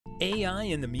AI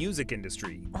in the music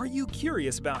industry. Are you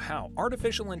curious about how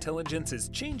artificial intelligence is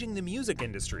changing the music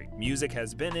industry? Music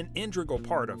has been an integral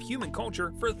part of human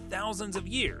culture for thousands of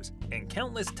years, and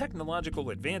countless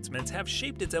technological advancements have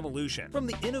shaped its evolution. From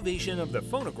the innovation of the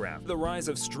phonograph to the rise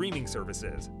of streaming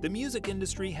services, the music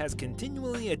industry has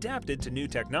continually adapted to new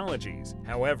technologies.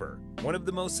 However, one of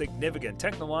the most significant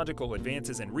technological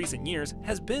advances in recent years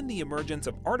has been the emergence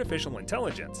of artificial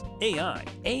intelligence, AI.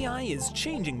 AI is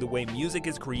changing the way music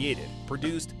is created,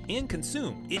 produced, and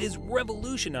consumed. It is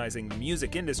revolutionizing the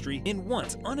music industry in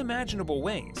once unimaginable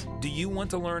ways. Do you want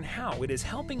to learn how it is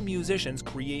helping musicians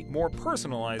create more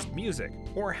personalized music,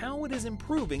 or how it is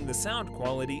improving the sound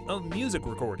quality of music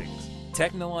recordings?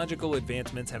 Technological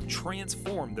advancements have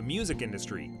transformed the music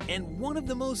industry, and one of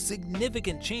the most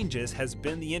significant changes has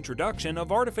been the introduction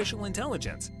of artificial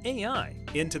intelligence, AI,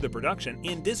 into the production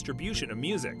and distribution of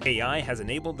music. AI has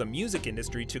enabled the music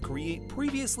industry to create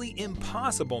previously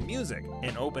impossible music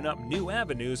and open up new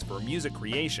avenues for music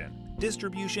creation,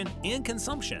 distribution, and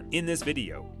consumption. In this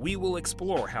video, we will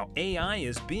explore how AI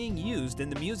is being used in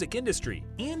the music industry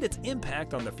and its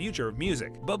impact on the future of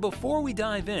music. But before we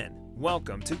dive in,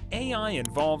 welcome to AI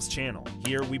Involves channel.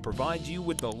 Here we provide you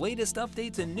with the latest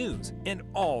updates and news and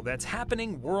all that's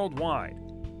happening worldwide.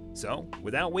 So,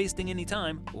 without wasting any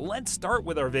time, let's start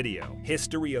with our video.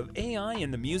 History of AI in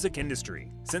the music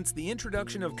industry. Since the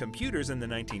introduction of computers in the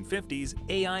 1950s,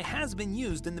 AI has been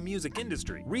used in the music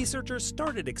industry. Researchers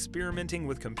started experimenting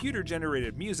with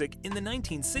computer-generated music in the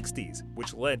 1960s,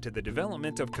 which led to the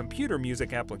development of computer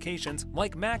music applications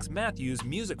like Max Matthews'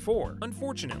 Music 4.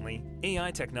 Unfortunately,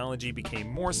 AI technology became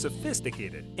more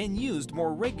sophisticated and used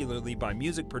more regularly by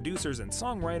music producers and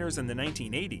songwriters in the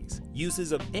 1980s.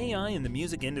 Uses of AI in the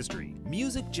music industry.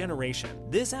 Music generation.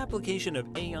 This application of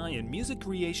AI in music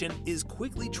creation is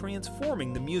quickly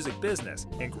transforming the music business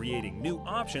and creating new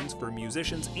options for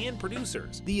musicians and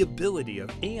producers. The ability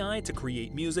of AI to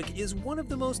create music is one of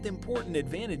the most important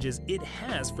advantages it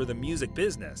has for the music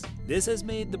business. This has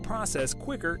made the process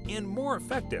quicker and more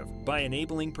effective by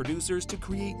enabling producers to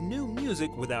create new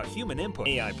music without human input.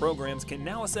 AI programs can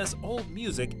now assess old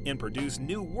music and produce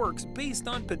new works based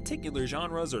on particular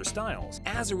genres or styles.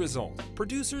 As a result,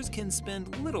 producers can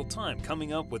spend little time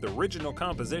coming up with original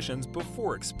compositions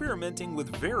before experimenting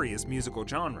with various musical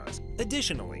genres.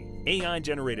 Additionally,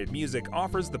 AI-generated music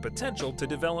offers the potential to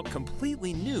develop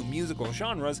completely new musical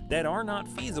genres that are not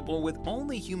feasible with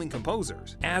only human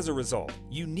composers. As a result,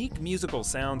 unique musical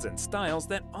sounds and styles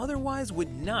that otherwise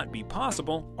would not be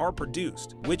possible are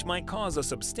produced, which might cause a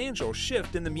substantial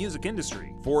shift in the music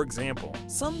industry. For example,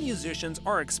 some musicians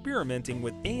are experimenting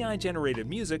with AI-generated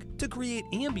music to create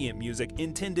ambient music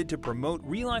intended to promote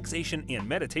relaxation and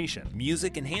meditation.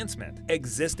 Music enhancement.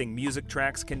 Existing music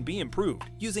tracks can be improved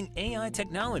using AI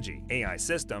technology. AI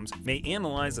systems may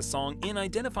analyze a song and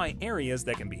identify areas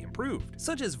that can be improved,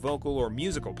 such as vocal or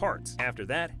musical parts. After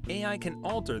that, AI can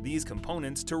alter these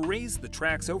components to raise the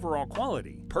track's overall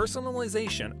quality.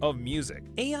 Personalization of music.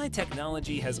 AI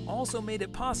technology has also made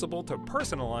it possible to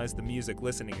personalize the music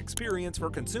listening experience for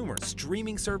consumers.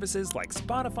 Streaming services like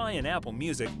Spotify and Apple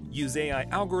Music use AI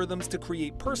algorithms to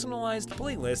create personalized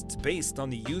playlists based on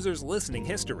the user's listening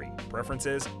history,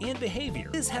 preferences, and behavior.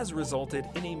 This has resulted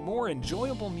in a more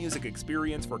enjoyable music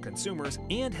experience for consumers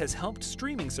and has helped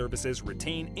streaming services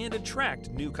retain and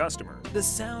attract new customers. The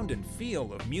sound and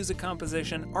feel of music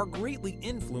composition are greatly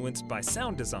influenced by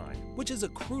sound design, which is a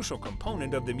crucial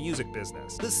component of the music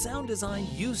business. The sound design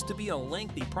used to be a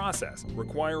lengthy process,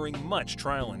 requiring much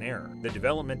trial and error. The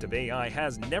development of AI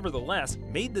has nevertheless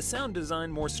made the sound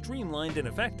design more streamlined and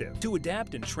effective. To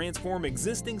adapt and transform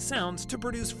existing sounds to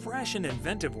produce fresh and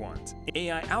inventive ones,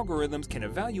 AI algorithms can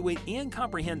evaluate and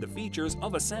comprehend the features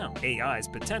of a sound. AI's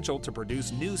potential to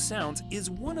produce new sounds is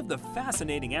one of the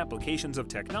fascinating applications of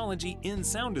technology in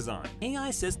sound design.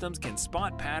 AI systems can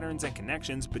spot patterns and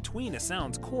connections between a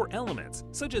sound's core elements,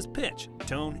 such as pitch,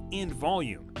 tone, and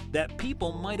volume, that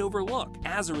people might overlook.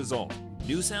 As a result,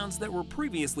 new sounds that were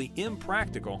previously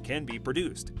impractical can be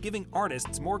produced, giving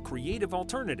artists more creative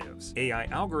alternatives. AI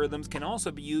algorithms can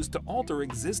also be used to alter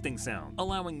existing sound,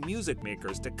 allowing music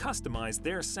makers to customize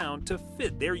their sound to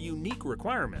fit their unique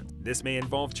requirements. This may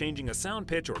involve changing a sound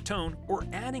pitch or tone, or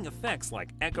adding effects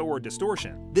like echo or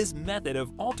distortion. This method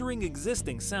of altering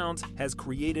existing sounds has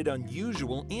created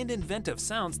unusual and inventive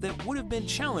sounds that would have been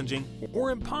challenging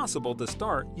or impossible to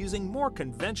start using more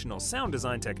conventional sound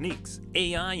design techniques.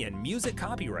 AI and music Music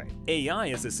copyright. AI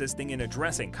is assisting in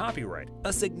addressing copyright,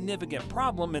 a significant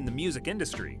problem in the music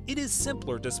industry. It is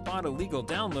simpler to spot illegal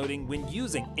downloading when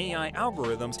using AI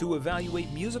algorithms to evaluate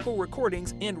musical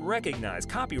recordings and recognize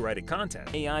copyrighted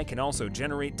content. AI can also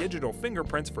generate digital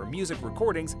fingerprints for music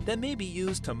recordings that may be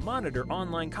used to monitor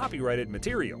online copyrighted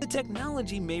material. The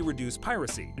technology may reduce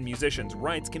piracy, and musicians'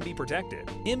 rights can be protected.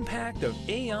 Impact of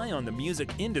AI on the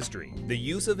music industry. The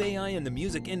use of AI in the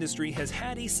music industry has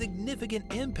had a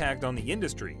significant impact on the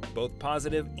industry, both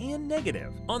positive and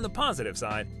negative. On the positive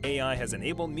side, AI has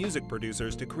enabled music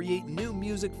producers to create new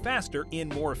music faster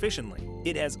and more efficiently.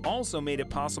 It has also made it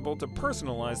possible to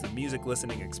personalize the music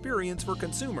listening experience for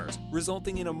consumers,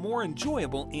 resulting in a more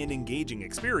enjoyable and engaging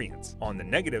experience. On the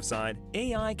negative side,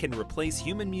 AI can replace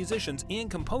human musicians and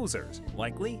composers.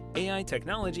 Likely, AI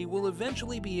technology will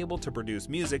eventually be able to produce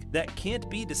music that can't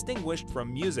be distinguished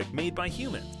from music made by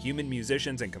humans. Human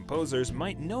musicians and composers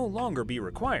might no longer be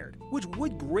required, which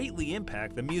would greatly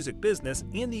impact the music business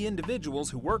and the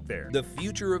individuals who work there. The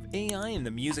future of AI in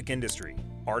the music industry.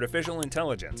 Artificial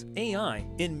intelligence, AI,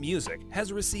 in music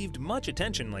has received much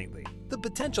attention lately. The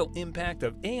potential impact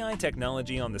of AI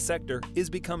technology on the sector is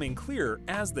becoming clearer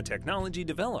as the technology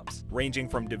develops, ranging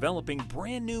from developing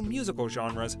brand new musical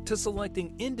genres to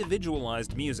selecting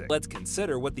individualized music. Let's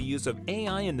consider what the use of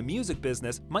AI in the music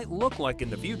business might look like in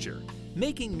the future.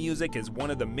 Making music is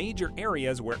one of the major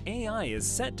areas where AI is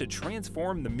set to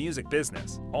transform the music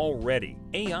business. Already,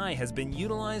 AI has been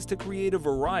utilized to create a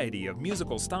variety of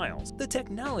musical styles. The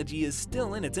technology is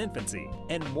still in its infancy,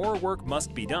 and more work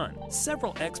must be done.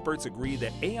 Several experts agree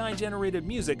that AI-generated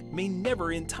music may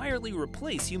never entirely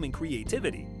replace human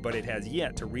creativity, but it has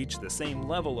yet to reach the same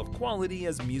level of quality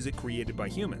as music created by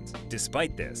humans.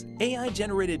 Despite this,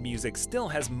 AI-generated music still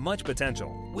has much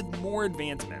potential. With more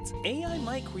advancements, AI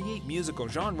might create musical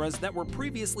genres that were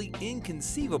previously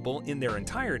inconceivable in their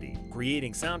entirety.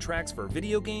 Creating soundtracks for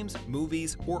video games,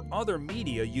 movies, or other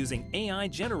media using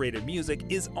AI-generated music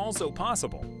is also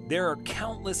possible. There are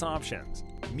countless options.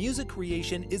 Music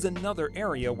creation is another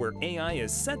area where AI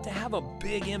is set to have a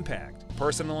big impact.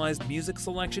 Personalized music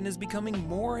selection is becoming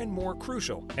more and more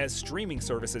crucial as streaming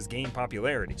services gain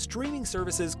popularity. Streaming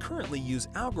services currently use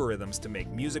algorithms to make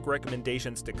music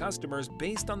recommendations to customers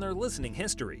based on their listening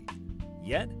history.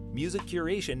 Yet, music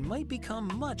curation might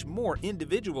become much more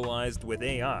individualized with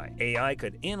AI. AI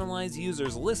could analyze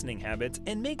users' listening habits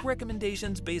and make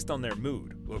recommendations based on their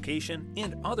mood, location,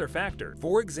 and other factors.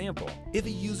 For example, if a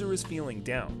user is feeling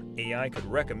down, AI could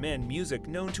recommend music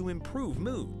known to improve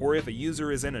mood. Or if a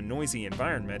user is in a noisy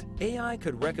environment, AI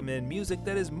could recommend music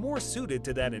that is more suited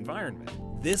to that environment.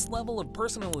 This level of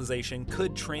personalization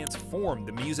could transform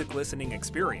the music listening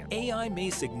experience. AI may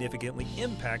significantly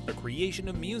impact the creation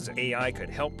of music. AI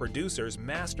could help producers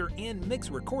master and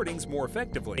mix recordings more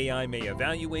effectively. AI may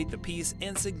evaluate the piece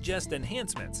and suggest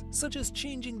enhancements, such as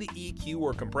changing the EQ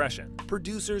or compression.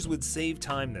 Producers would save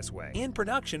time this way, and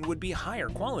production would be higher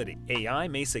quality. AI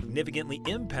may significantly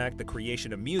impact the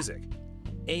creation of music.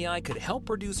 AI could help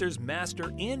producers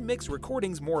master and mix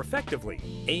recordings more effectively.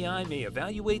 AI may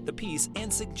evaluate the piece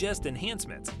and suggest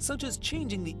enhancements, such as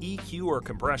changing the EQ or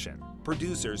compression.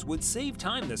 Producers would save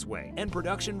time this way, and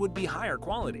production would be higher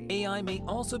quality. AI may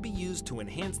also be used to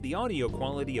enhance the audio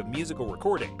quality of musical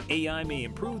recording. AI may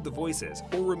improve the voices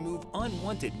or remove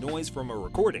unwanted noise from a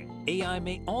recording. AI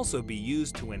may also be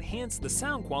used to enhance the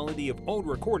sound quality of old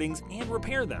recordings and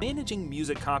repair them. Managing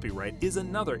music copyright is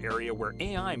another area where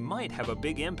AI might have a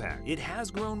big impact. It has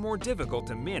grown more difficult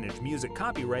to manage music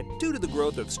copyright due to the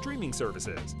growth of streaming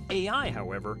services. AI,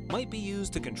 however, might be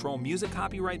used to control music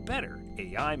copyright better.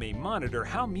 AI may monitor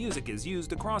how music is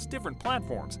used across different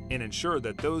platforms and ensure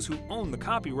that those who own the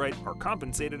copyright are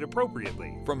compensated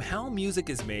appropriately. From how music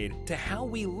is made to how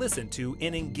we listen to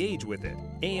and engage with it,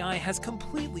 AI has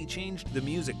completely changed the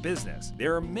music business.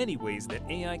 There are many ways that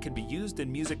AI can be used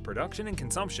in music production and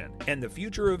consumption, and the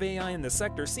future of AI in the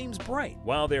sector seems bright.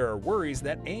 While there are worries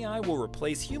that AI will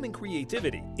replace human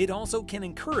creativity, it also can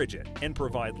encourage it and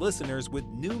provide listeners with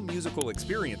new musical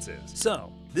experiences.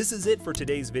 So, this is it for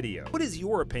today's video. What is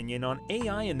your opinion on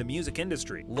AI in the music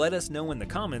industry? Let us know in the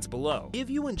comments below. If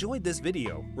you enjoyed this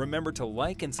video, remember to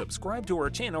like and subscribe to our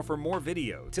channel for more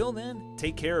videos. Till then,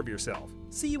 take care of yourself.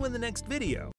 See you in the next video.